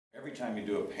Every time you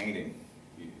do a painting,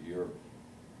 you're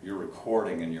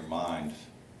recording in your mind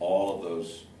all of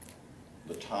those,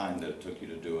 the time that it took you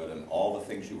to do it and all the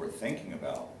things you were thinking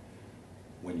about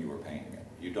when you were painting it.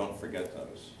 You don't forget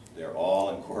those. They're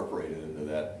all incorporated into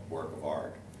that work of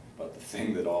art. But the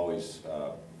thing that always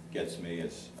gets me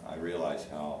is I realize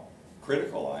how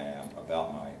critical I am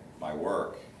about my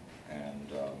work,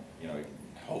 and you know,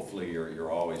 hopefully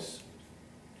you're always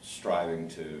striving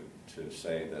to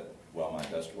say that, well, my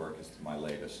best work is my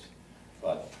latest.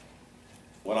 But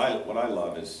what I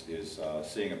love is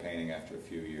seeing a painting after a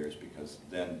few years, because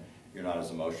then you're not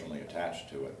as emotionally attached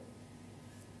to it,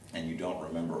 and you don't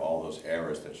remember all those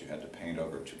errors that you had to paint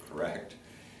over to correct,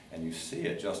 and you see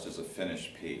it just as a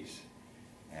finished piece.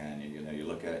 And you know, you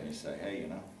look at it and you say, hey, you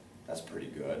know, that's pretty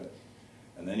good.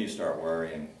 And then you start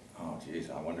worrying, oh geez,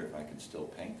 I wonder if I can still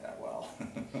paint that well.